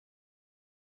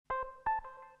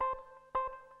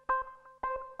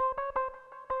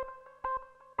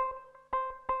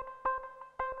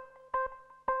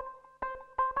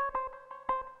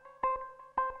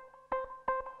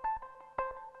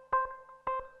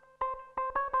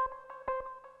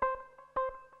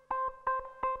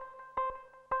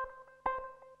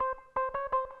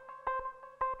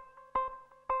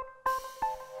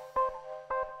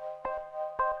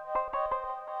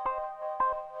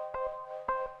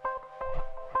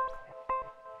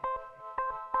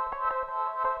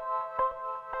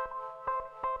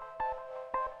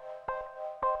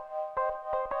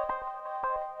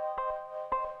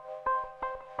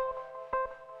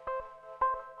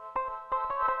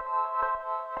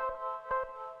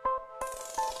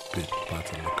Spit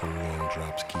butter like a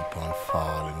raindrops keep on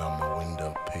falling on my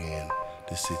window pane.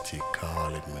 The city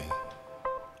calling me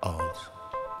out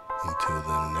into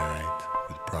the night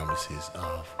with promises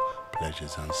of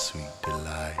pleasures and sweet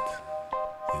delight.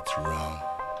 It's wrong,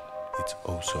 it's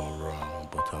oh so wrong,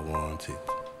 but I want it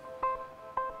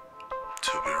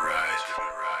to be right.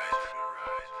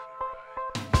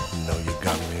 Know you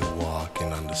got me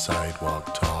walking on the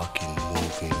sidewalk, talking,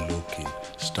 moving, looking,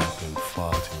 stopping,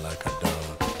 farting like a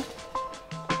dog,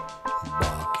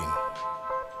 barking.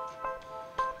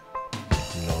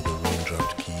 Know the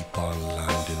raindrops keep on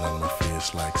landing on my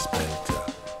face like spelter,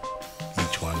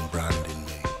 each one branding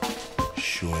me,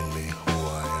 showing me who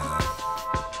I am.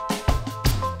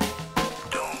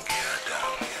 Don't get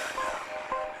down.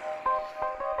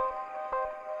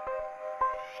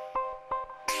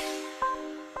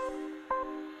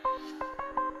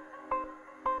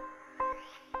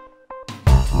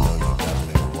 Know you got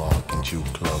me walking through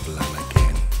clubland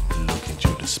again, looking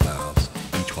through the smiles,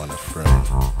 each one a friend.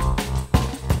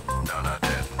 None of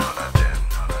them, none of them,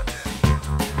 none of them.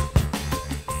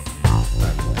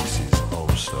 And this is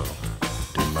also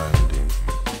demanding.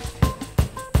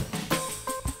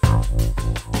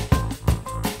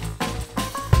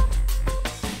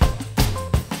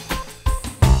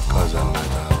 Cause I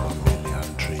might have a million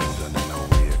dreams and then I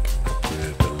wake, I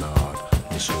pray the Lord,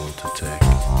 my soul to take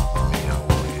me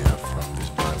away from this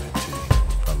vanity,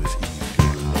 from this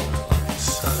evil love and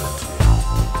insanity.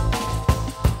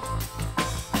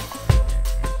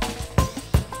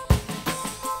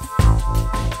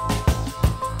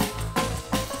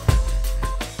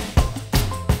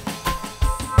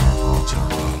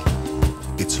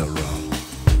 It's a wrong,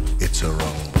 it's a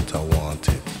wrong, but I want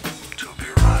it to be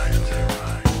right.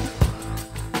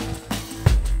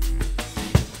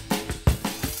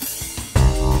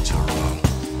 It's a wrong,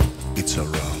 it's a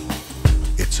wrong,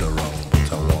 it's a wrong,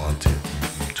 but I want it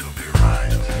to be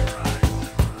right.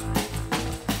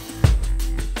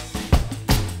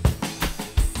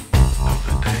 Now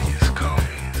the day is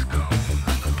coming,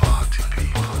 and the party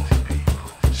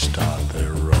people start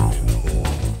their running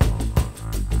home.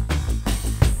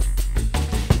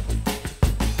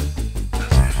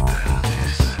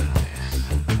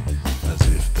 As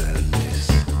if they'll miss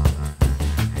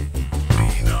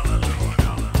being all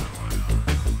alone.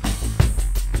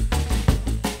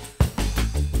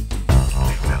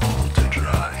 Leave me all to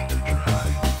dry.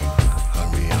 Hang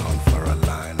me on for a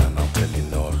line and I'll tell you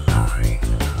no lie.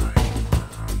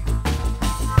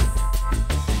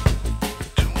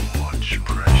 Too much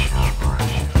pressure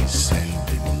is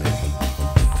sending me,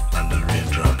 and the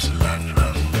raindrops land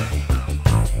on me.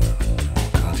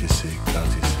 Can't you see,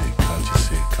 can't you see, can't you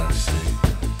see, can't you see?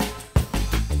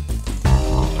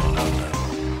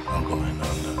 I'm going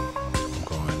under, I'm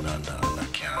going under, and I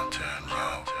can't turn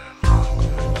round. I'm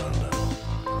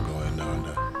going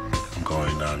under, I'm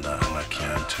going under, and I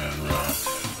can't turn round.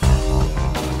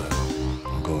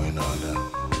 I'm going under,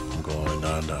 I'm going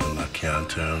under, and I can't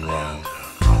turn round.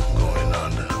 I'm going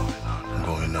under, I'm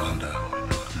going under,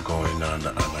 I'm going under,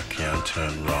 and I can't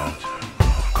turn round.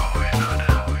 I'm going under.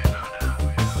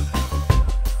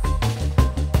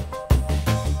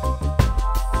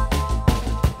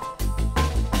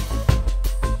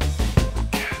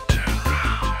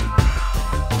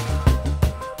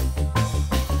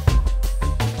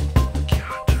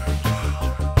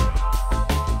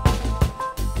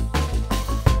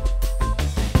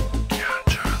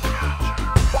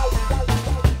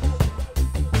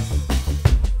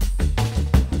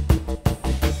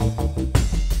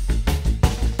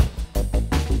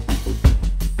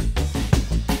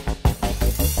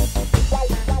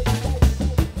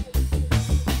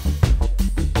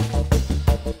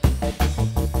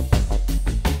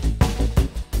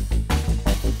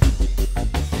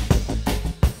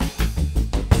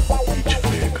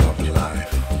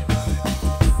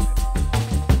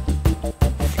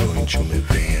 Through my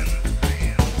vein,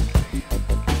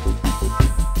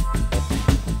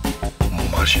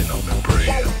 mashing up my